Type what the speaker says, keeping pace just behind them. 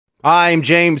I'm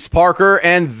James Parker,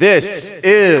 and this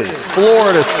is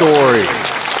Florida Story.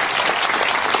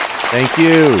 Thank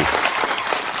you.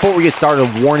 Before we get started,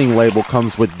 a warning label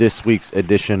comes with this week's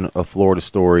edition of Florida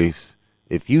Stories.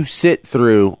 If you sit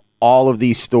through all of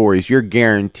these stories, you're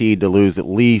guaranteed to lose at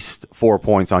least 4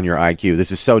 points on your IQ.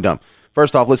 This is so dumb.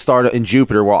 First off, let's start in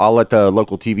Jupiter, where I'll let the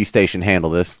local TV station handle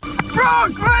this. Bro,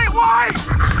 great white!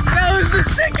 That was the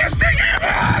sickest thing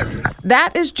ever!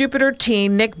 That is Jupiter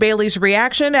teen Nick Bailey's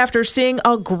reaction after seeing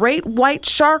a great white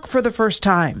shark for the first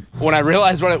time. When I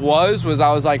realized what it was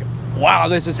I was like, wow,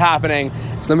 this is happening.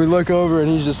 So then we look over and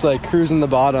he's just like cruising the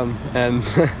bottom, and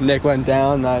Nick went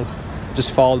down and I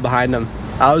just followed behind him.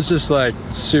 I was just like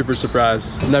super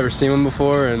surprised. I've never seen one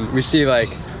before, and we see like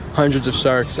hundreds of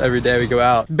sharks every day we go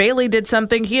out. Bailey did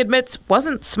something he admits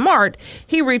wasn't smart.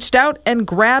 He reached out and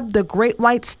grabbed the great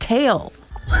white's tail.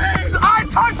 I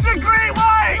touched the great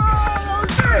white!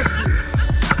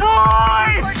 Boy!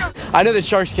 I know that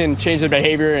sharks can change their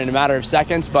behavior in a matter of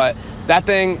seconds, but that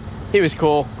thing, he was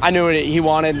cool. I knew what he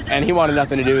wanted, and he wanted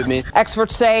nothing to do with me.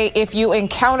 Experts say if you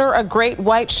encounter a great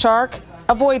white shark,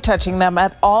 avoid touching them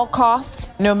at all costs,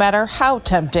 no matter how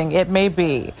tempting it may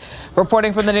be.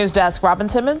 Reporting from the news desk, Robin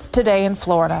Simmons, Today in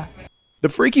Florida. The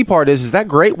freaky part is that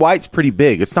great white's pretty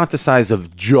big. It's not the size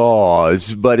of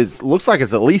Jaws, but it looks like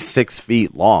it's at least 6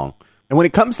 feet long. And when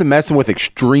it comes to messing with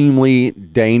extremely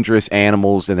dangerous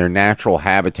animals in their natural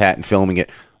habitat and filming it,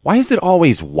 why is it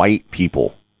always white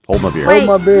people? Hold my beer. Hold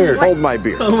my beer. Hold my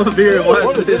beer. Hold my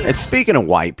beer. And speaking of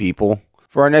white people,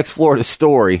 for our next Florida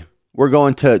story, we're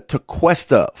going to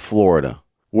Cuesta, Florida,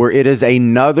 where it is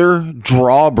another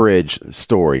drawbridge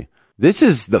story. This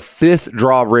is the 5th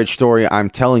drawbridge story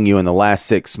I'm telling you in the last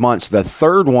 6 months, the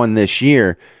 3rd one this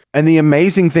year. And the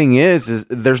amazing thing is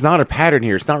there's not a pattern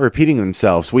here. It's not repeating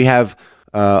themselves. We have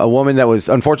a woman that was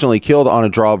unfortunately killed on a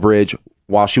drawbridge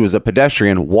while she was a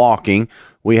pedestrian walking.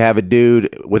 We have a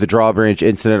dude with a drawbridge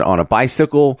incident on a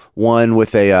bicycle, one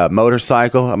with a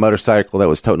motorcycle that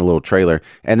was toting a little trailer,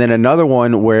 and then another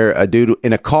one where a dude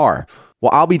in a car.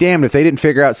 Well, I'll be damned if they didn't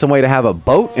figure out some way to have a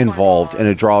boat involved in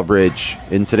a drawbridge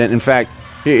incident. In fact,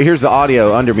 here's the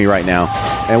audio under me right now.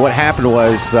 And what happened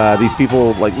was these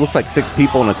people, looks like 6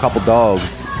 people and a couple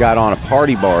dogs, got on a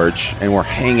party barge and were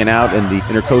hanging out in the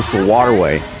intercoastal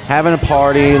waterway, having a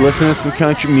party, listening to some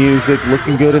country music,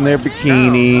 looking good in their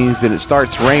bikinis, and it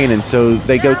starts raining, so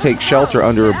they go take shelter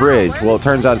under a bridge. Well, it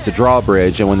turns out it's a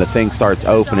drawbridge, and when the thing starts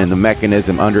opening, the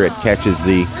mechanism under it catches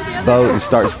the boat and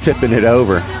starts tipping it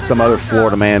over. Some other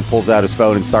Florida man pulls out his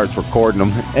phone and starts recording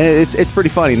them. And it's pretty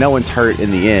funny. No one's hurt in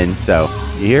the end, so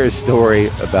you hear a story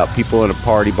about people in a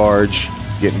party barge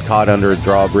getting caught under a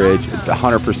drawbridge. It's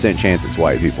 100% chance it's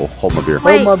white people. Hold my beer.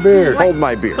 Hold my beer. Hold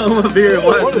my beer. Hold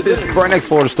my beer. For our next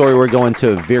Florida story, we're going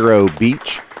to Vero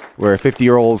Beach, where a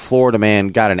 50-year-old Florida man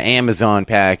got an Amazon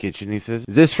package, and he says,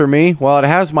 "Is this for me?" Well, it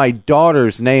has my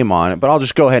daughter's name on it, but I'll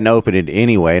just go ahead and open it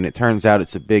anyway, and it turns out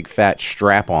it's a big fat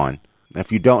strap-on. Now,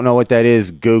 if you don't know what that is,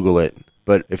 Google it.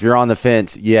 But if you're on the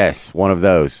fence, yes, one of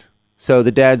those. So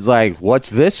the dad's like, "What's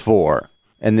this for?"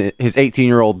 And his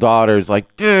 18-year-old daughter's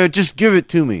like, "Dude, just give it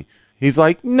to me." He's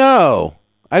like, "No,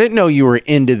 I didn't know you were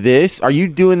into this. Are you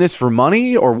doing this for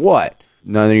money or what?"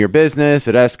 None of your business.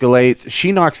 It escalates.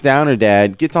 She knocks down her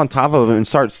dad, gets on top of him, and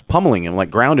starts pummeling him,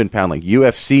 like ground and pound, like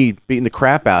UFC, beating the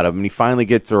crap out of him. And he finally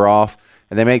gets her off,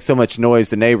 and they make so much noise,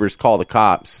 the neighbors call the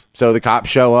cops. So the cops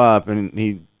show up, and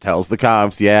he tells the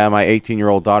cops, "Yeah, my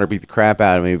 18-year-old daughter beat the crap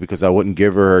out of me because I wouldn't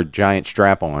give her a giant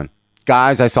strap-on."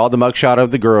 Guys, I saw the mugshot of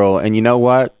the girl, and you know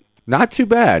what? Not too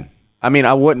bad. I mean,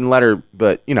 I wouldn't let her,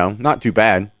 but, not too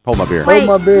bad. Hold my beer. Hold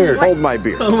my beer. Hold my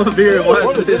beer. Hold my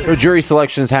beer. So jury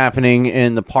selection is happening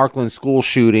in the Parkland school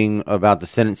shooting about the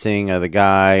sentencing of the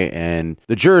guy, and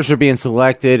the jurors are being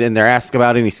selected, and they're asked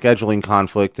about any scheduling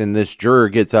conflict, and this juror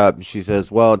gets up, and she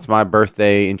says, "Well, it's my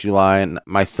birthday in July, and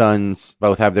my sons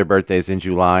both have their birthdays in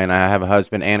July, and I have a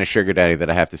husband and a sugar daddy that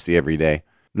I have to see every day."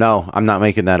 No, I'm not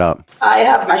making that up. I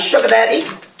have my sugar daddy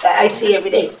that I see every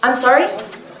day. I'm sorry?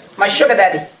 My sugar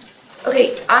daddy.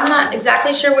 Okay, I'm not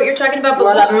exactly sure what you're talking about, but...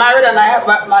 Well, I'm married and I have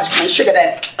my sugar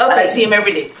daddy. Okay. And I see him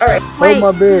every day. All right. Hold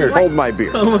my beer. Hold my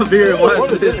beer. Hold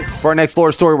my beer. For our next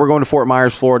Florida story, we're going to Fort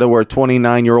Myers, Florida, where a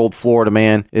 29-year-old Florida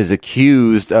man is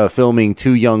accused of filming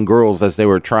 2 young girls as they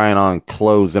were trying on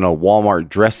clothes in a Walmart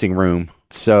dressing room.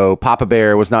 So Papa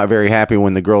Bear was not very happy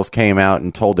when the girls came out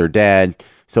and told their dad.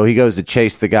 So he goes to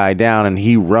chase the guy down, and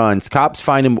he runs. Cops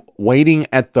find him waiting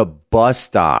at the bus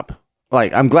stop.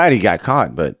 I'm glad he got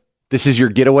caught, but this is your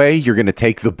getaway? You're going to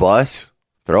take the bus?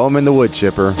 Throw him in the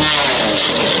woodchipper.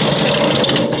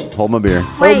 Hold my beer.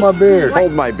 Hold my beer.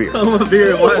 Hold my beer. Hold my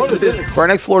beer. For our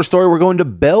next Florida story, we're going to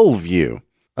Bellevue,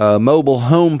 A mobile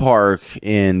home park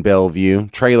in Bellevue,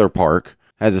 trailer park,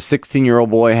 has a 16-year-old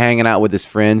boy hanging out with his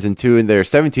friends, and two of their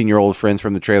 17-year-old friends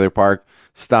from the trailer park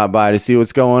stopped by to see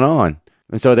what's going on.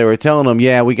 And so they were telling him,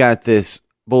 yeah, we got this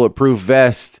bulletproof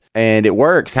vest and it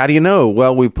works. How do you know?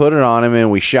 Well, we put it on him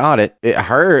and we shot it. It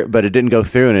hurt, but it didn't go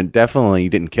through and it definitely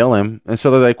didn't kill him. And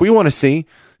so they're like, we want to see.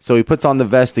 So he puts on the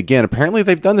vest again. Apparently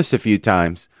they've done this a few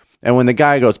times. And when the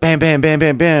guy goes bam, bam, bam,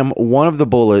 bam, bam, one of the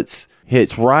bullets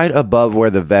hits right above where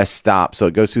the vest stops. So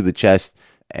it goes through the chest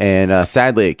and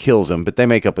sadly it kills him. But they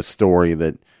make up a story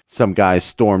that some guys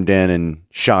stormed in and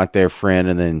shot their friend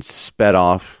and then sped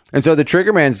off. And so the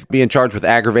trigger man's being charged with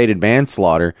aggravated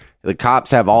manslaughter. The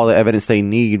cops have all the evidence they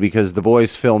need because the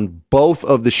boys filmed both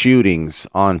of the shootings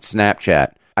on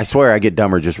Snapchat. I swear I get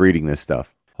dumber just reading this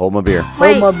stuff. Hold my beer.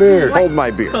 Hold my beer. Hold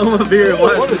my beer. Hold my beer.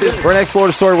 For our next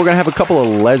Florida story, we're going to have a couple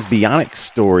of lesbianic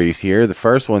stories here. The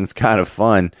first one's kind of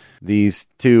fun. These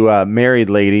two married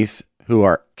ladies who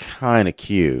are kind of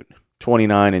cute,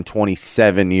 29 and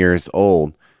 27 years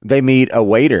old. They meet a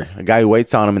waiter, a guy who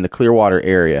waits on them in the Clearwater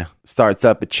area. Starts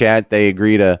up a chat. They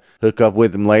agree to hook up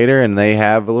with him later, and they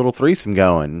have a little threesome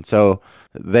going. So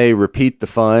they repeat the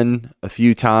fun a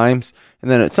few times, and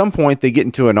then at some point they get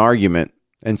into an argument.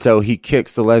 And so he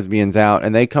kicks the lesbians out,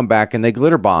 and they come back and they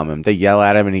glitter bomb him. They yell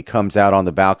at him, and he comes out on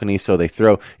the balcony. So they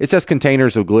throw, it says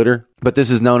containers of glitter, but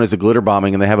this is known as a glitter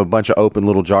bombing, and they have a bunch of open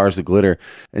little jars of glitter.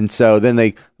 And so then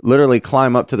they literally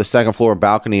climb up to the second floor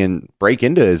balcony and break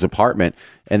into his apartment,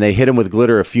 and they hit him with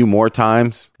glitter a few more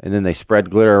times, and then they spread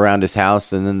glitter around his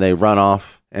house, and then they run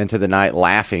off into the night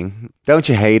laughing. Don't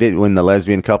you hate it when the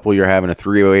lesbian couple you're having a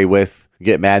three-way with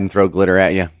get mad and throw glitter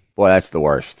at you? Boy, that's the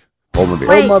worst. Hold my beer.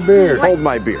 Hold my beer. Hold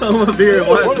my beer. Hold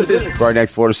my beer. For our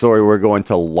next Florida story, we're going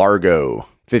to Largo.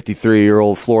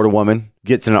 53-year-old Florida woman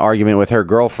gets in an argument with her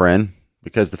girlfriend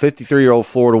because the 53-year-old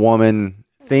Florida woman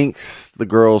thinks the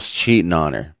girl's cheating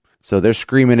on her. So they're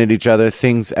screaming at each other.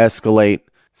 Things escalate.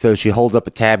 So she holds up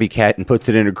a tabby cat and puts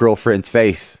it in her girlfriend's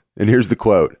face. And here's the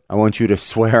quote. I want you to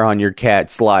swear on your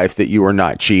cat's life that you are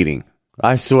not cheating.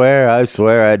 I swear I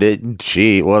didn't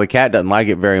cheat. Well, the cat doesn't like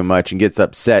it very much and gets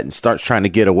upset and starts trying to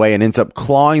get away and ends up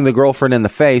clawing the girlfriend in the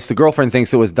face. The girlfriend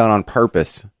thinks it was done on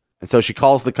purpose. And so she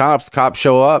calls the cops. Cops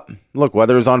show up. Look,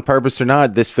 whether it was on purpose or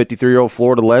not, this 53-year-old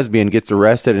Florida lesbian gets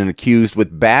arrested and accused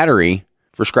with battery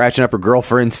for scratching up her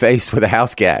girlfriend's face with a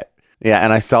house cat. Yeah,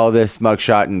 and I saw this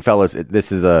mugshot, and fellas,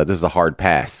 this is a hard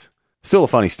pass. Still a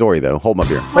funny story, though. Hold my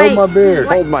beer. Hold my beer.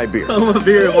 Hold my beer. Hold my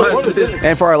beer.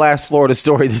 And for our last Florida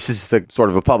story, this is a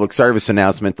sort of a public service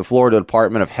announcement. The Florida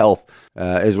Department of Health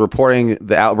is reporting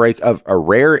the outbreak of a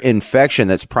rare infection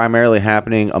that's primarily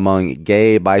happening among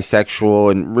gay, bisexual,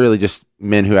 and really just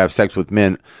men who have sex with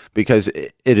men, because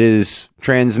it is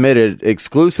transmitted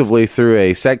exclusively through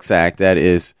a sex act that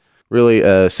is really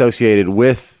associated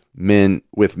with men,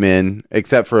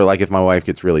 except for like if my wife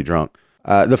gets really drunk.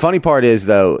 The funny part is,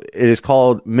 though, it is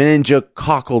called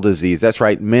meningococcal disease. That's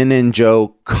right,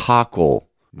 meningococcal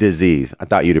disease. I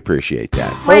thought you'd appreciate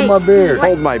that. Hold my beer.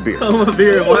 Hold my beer. Hold my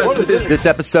beer. This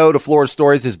episode of Florida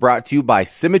Stories is brought to you by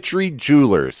Symmetry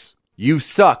Jewelers. You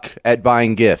suck at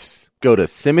buying gifts. Go to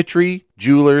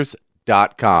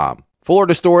symmetryjewelers.com.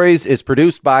 Florida Stories is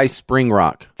produced by Spring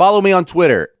Rock. Follow me on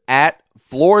Twitter at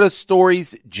Florida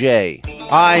Stories J.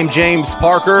 I'm James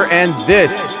Parker, and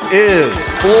this is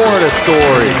Florida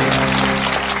Stories.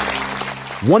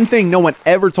 One thing no one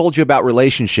ever told you about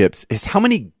relationships is how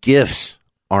many gifts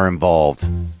are involved.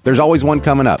 There's always one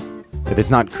coming up. If it's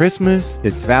not Christmas,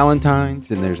 it's Valentine's,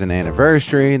 then there's an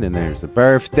anniversary, then there's a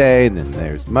birthday, then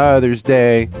there's Mother's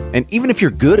Day. And even if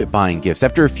you're good at buying gifts,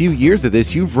 after a few years of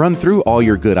this, you've run through all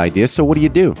your good ideas, so what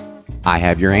do? I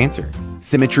have your answer.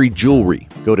 Symmetry Jewelry.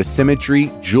 Go to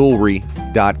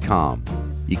symmetryjewelry.com.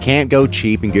 You can't go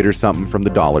cheap and get her something from the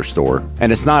dollar store.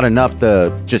 And it's not enough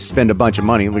to just spend a bunch of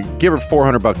money. Like, give her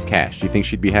 $400 cash. Do you think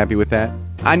she'd be happy with that?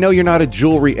 I know you're not a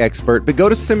jewelry expert, but go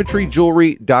to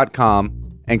symmetryjewelry.com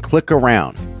and click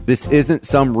around. This isn't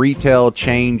some retail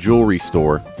chain jewelry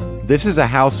store. This is a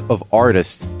house of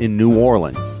artists in New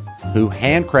Orleans who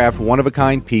handcraft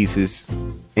one-of-a-kind pieces,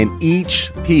 and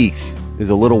each piece is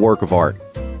a little work of art.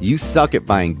 You suck at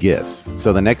buying gifts,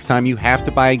 so the next time you have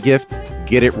to buy a gift,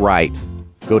 get it right.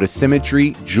 Go to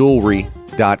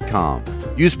symmetryjewelry.com.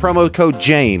 Use promo code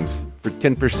JAMES for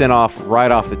 10% off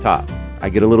right off the top. I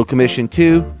get a little commission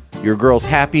too. Your girl's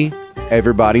happy.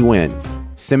 Everybody wins.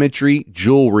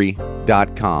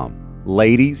 symmetryjewelry.com.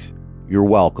 Ladies, you're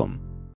welcome.